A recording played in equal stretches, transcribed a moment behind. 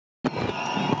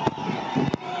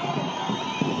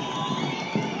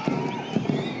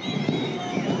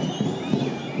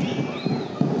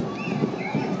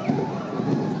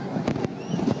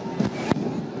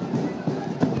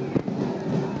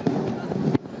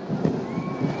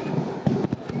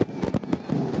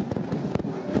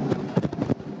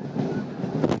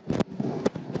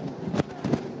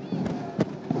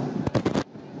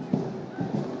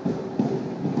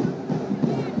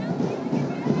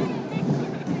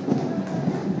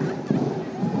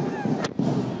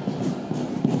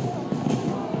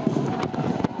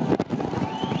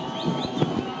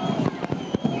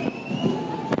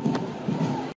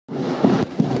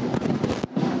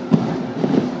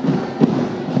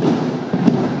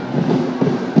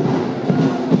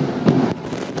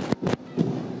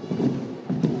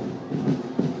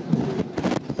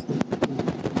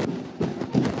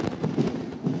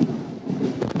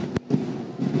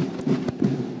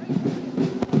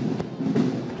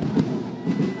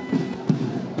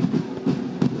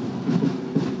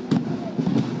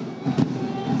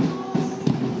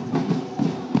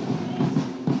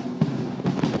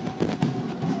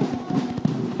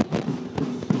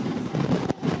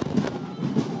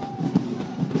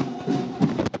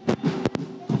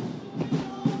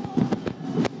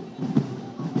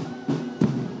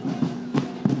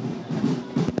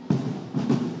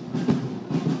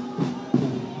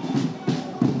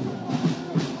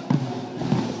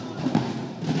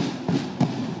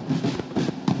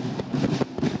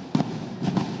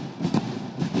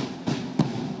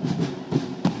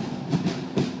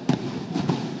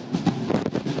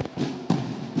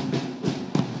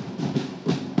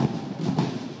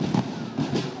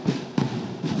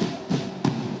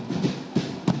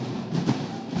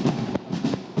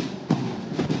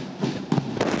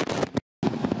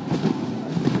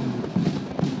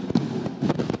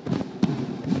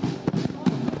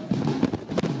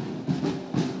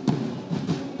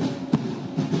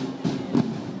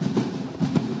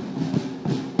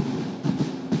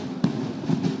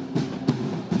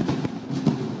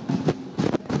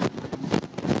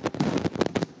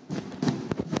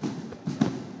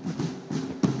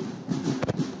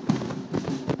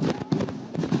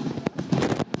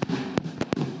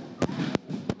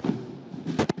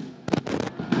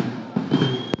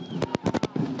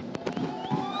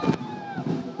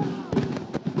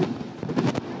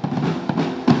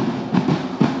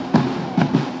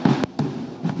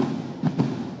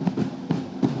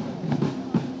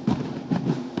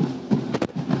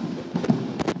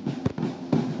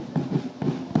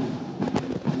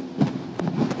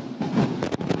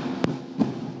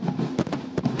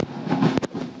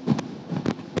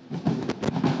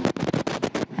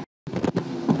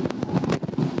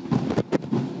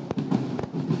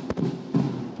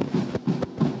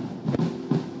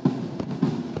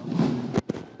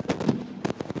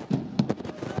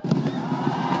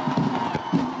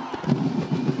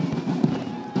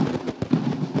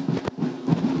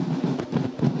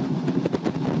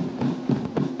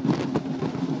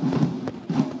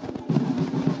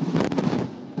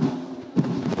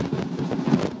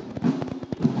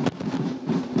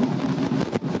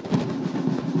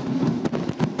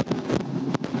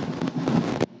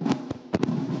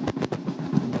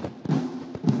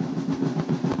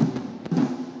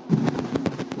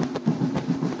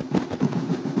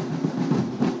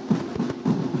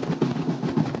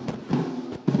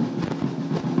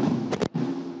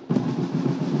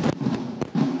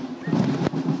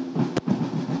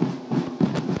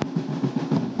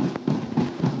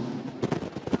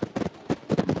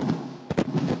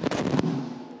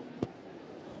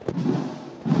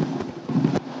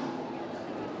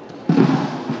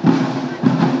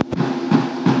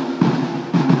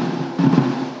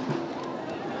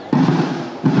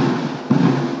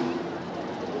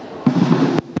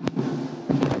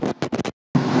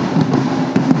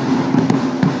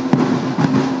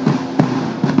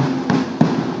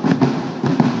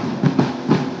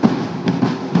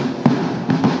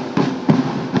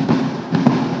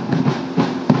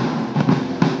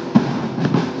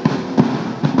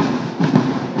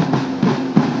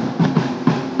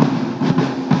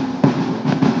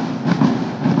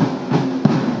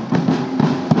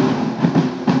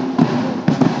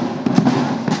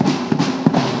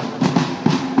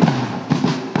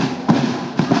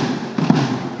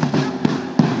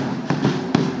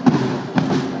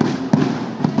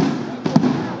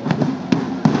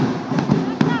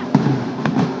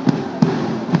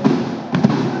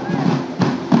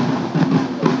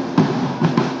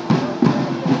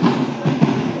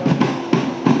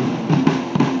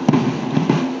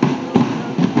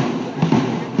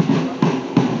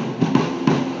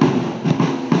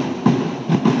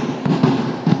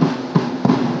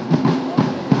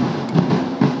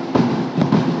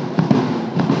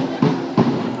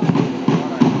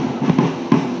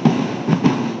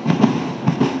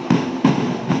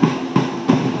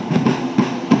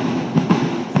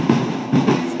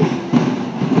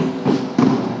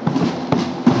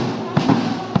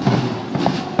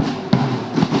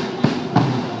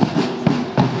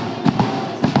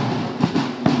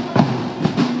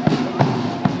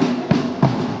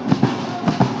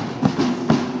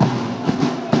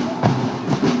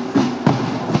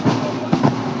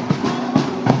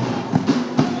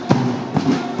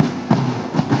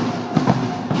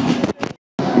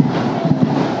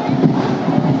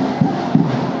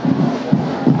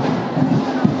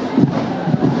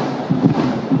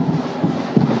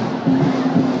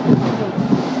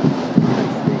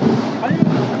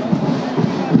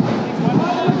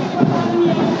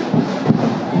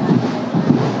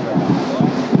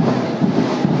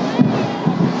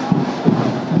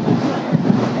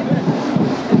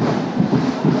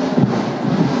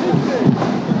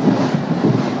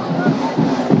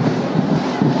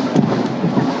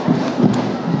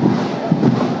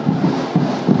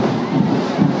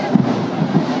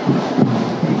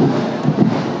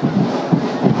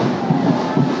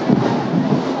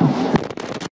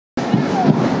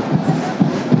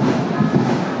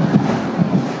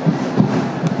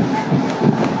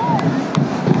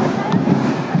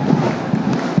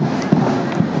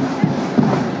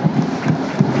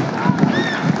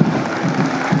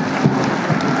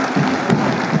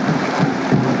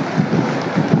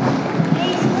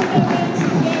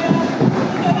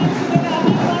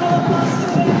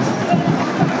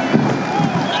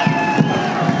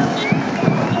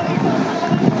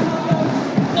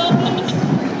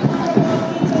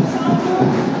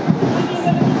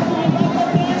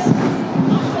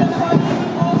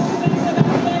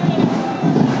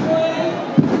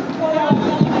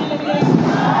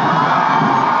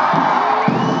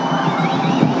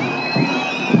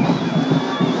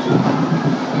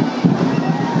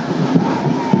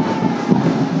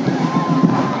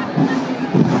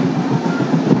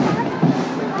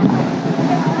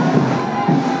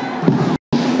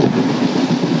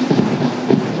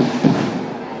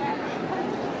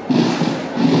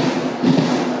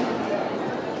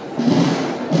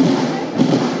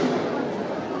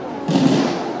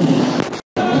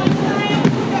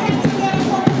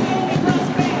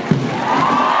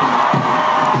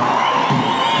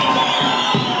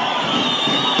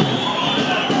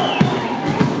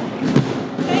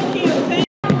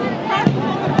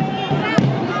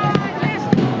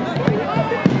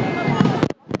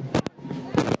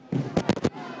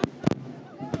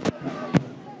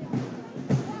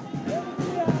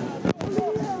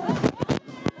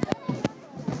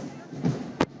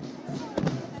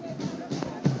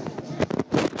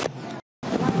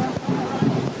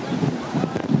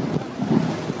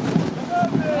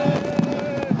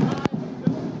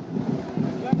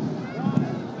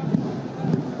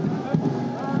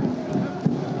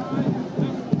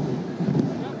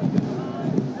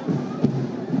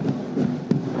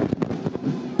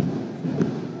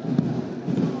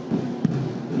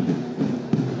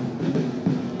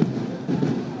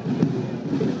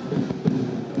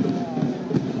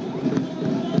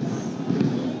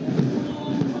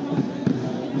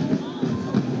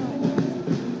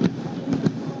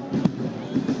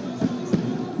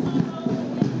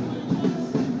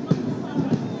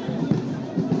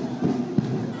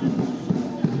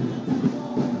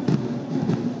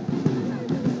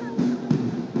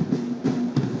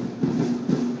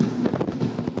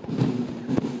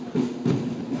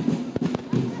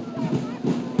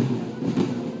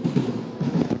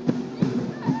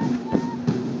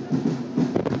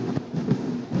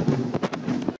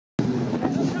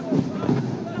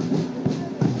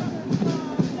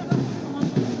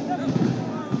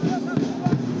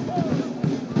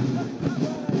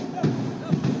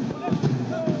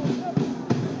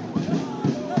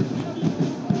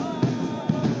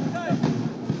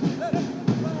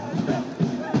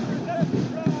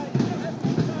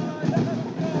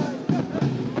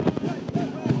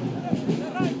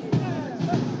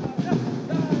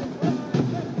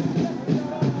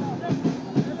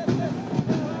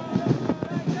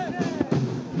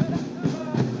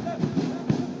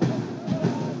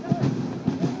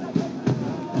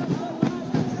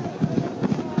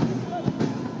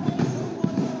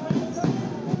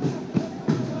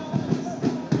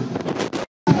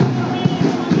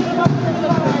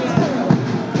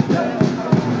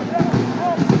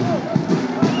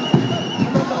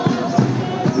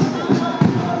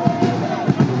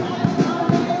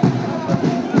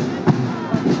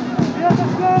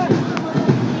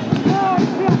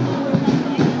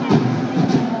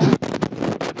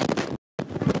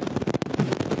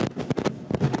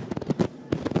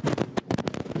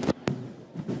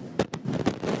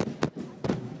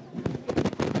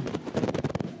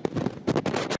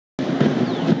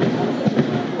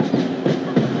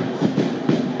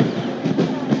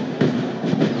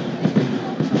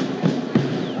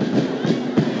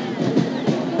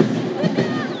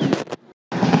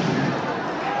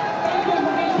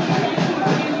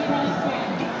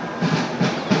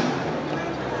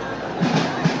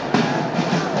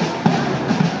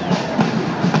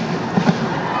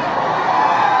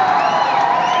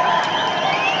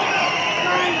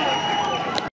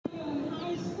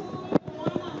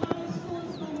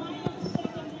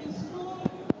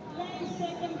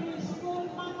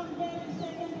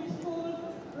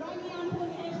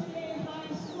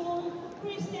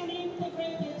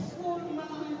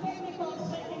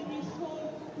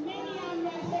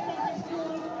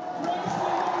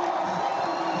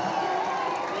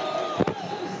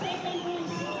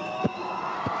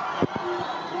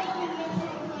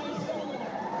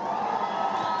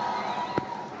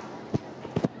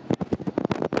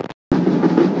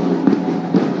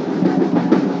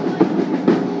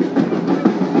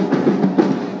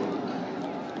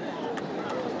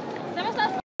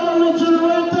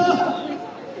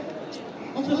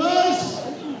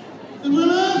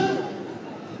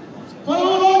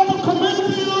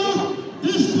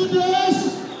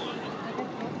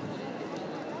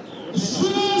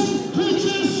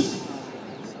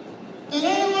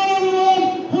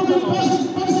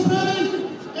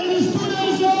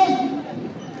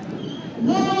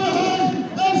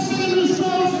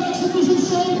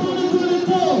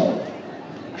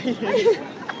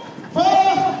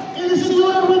Father, it is in you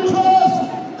that we trust,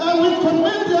 and we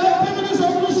commit the activities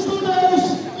of these 2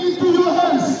 days into your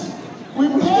hands. We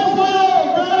pray for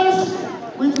your guidance,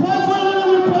 we pray for you,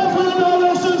 we pray for your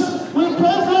directions, we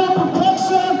pray for your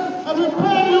protection, and we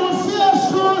pray you will see us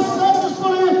through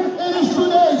successfully in these 2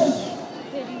 days.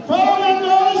 Father, we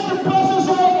acknowledge the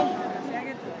presence of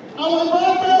our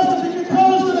ambassadors, the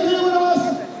dignitaries that are here with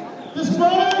us this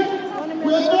morning.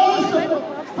 We acknowledge the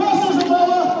presence of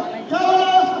our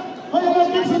governor, Honorable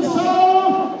Gibson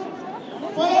Salo.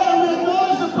 Father, we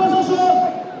acknowledge the presence of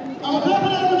our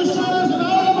deputy administrators and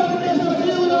all of the guests that are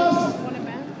here with us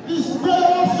this day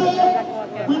also.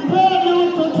 We pray that you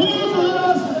will continue to lead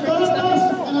us, direct us,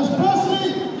 and especially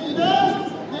in them,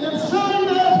 in ensuring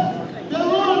that they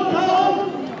will come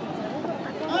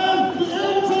and be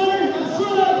able to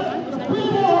ensure that the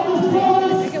people of this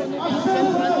province are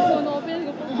safe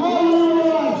in how we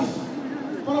lives.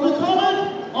 But we commit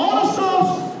all the souls,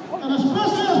 and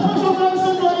especially a special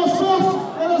mention to our souls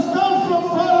that has come from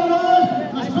far and wide,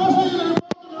 especially in the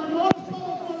north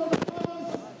part of the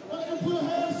province, but into your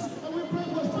hands, and we pray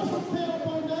for special care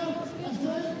upon them as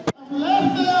they have left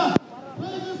their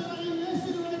places that are in this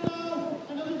city right now,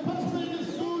 and that we participate in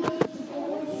these 2 days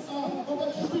of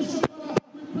exhibition.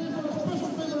 We pray for a special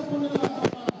favor upon their lives.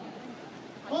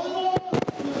 Oh Lord,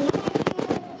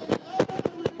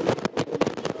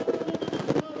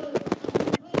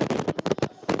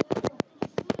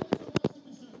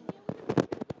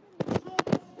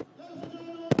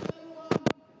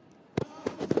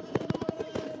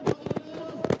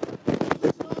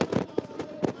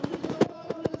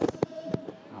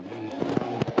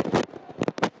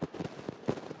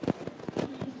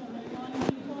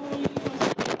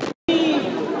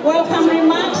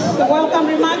 The welcome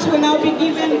remarks will now be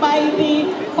given by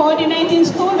the coordinating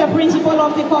school, the principal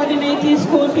of the coordinating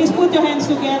school. Please put your hands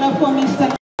together for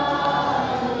Mr.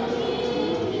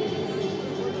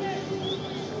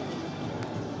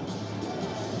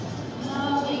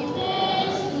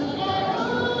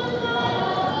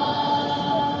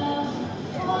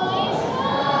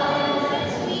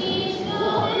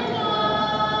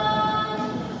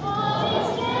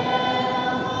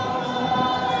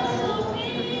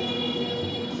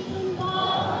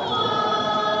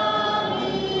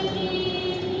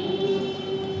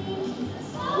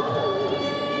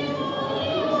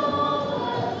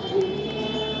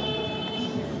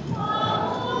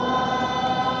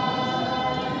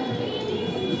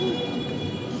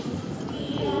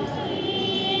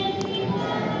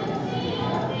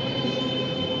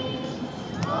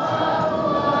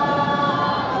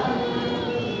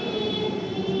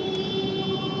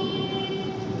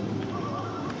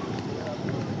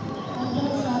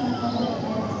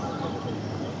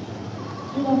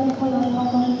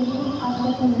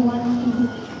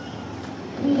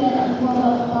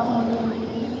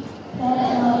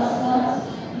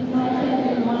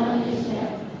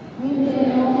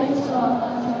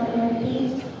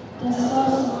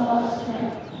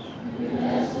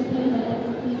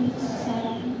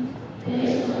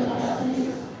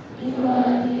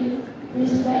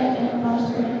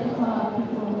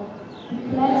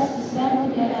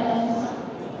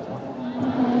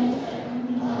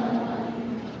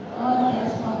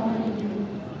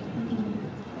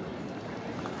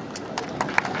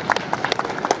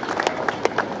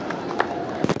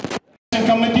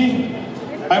 Committee,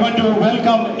 I want to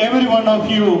welcome every one of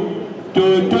you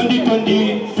to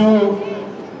 2022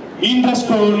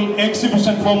 Inter-School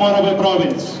Exhibition for Morobe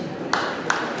Province.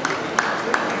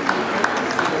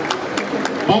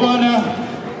 Bhavana,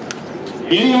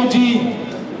 AOG,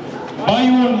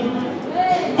 Bayun,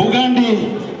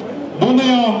 Bugandi,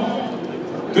 Bunayam,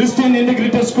 Christian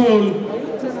Integrated School,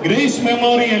 Grace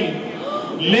Memorial,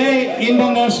 Lay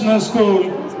International School,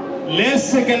 Lay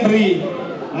Secondary,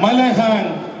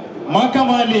 Malahan,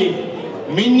 Makamali,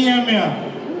 Minyamia,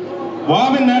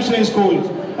 Wavan National School,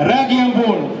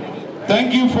 Ragyambon.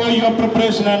 Thank you for your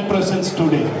preparation and presence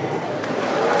today.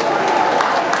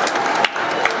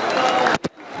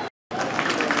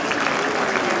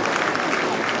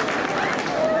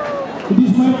 It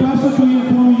is my pleasure to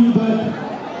inform you that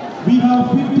we have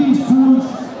 50 schools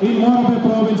in Morobe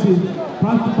provinces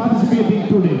participating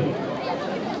today.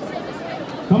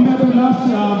 Compared to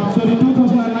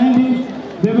 2019,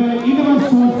 there were 11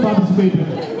 schools participated.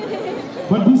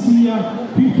 But this year,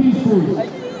 50 schools.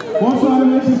 Also, I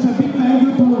would like to say a big thank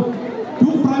you to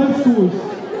 2 private schools,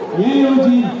 AOG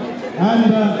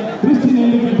and Christian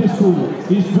Integrated School,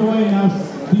 is joining us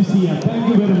this year. Thank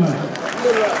you very much.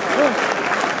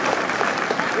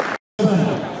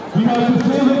 We have to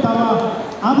share with our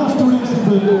other students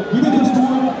within the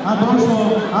school and also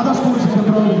other schools in the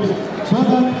province.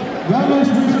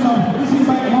 seen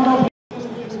by Morobe.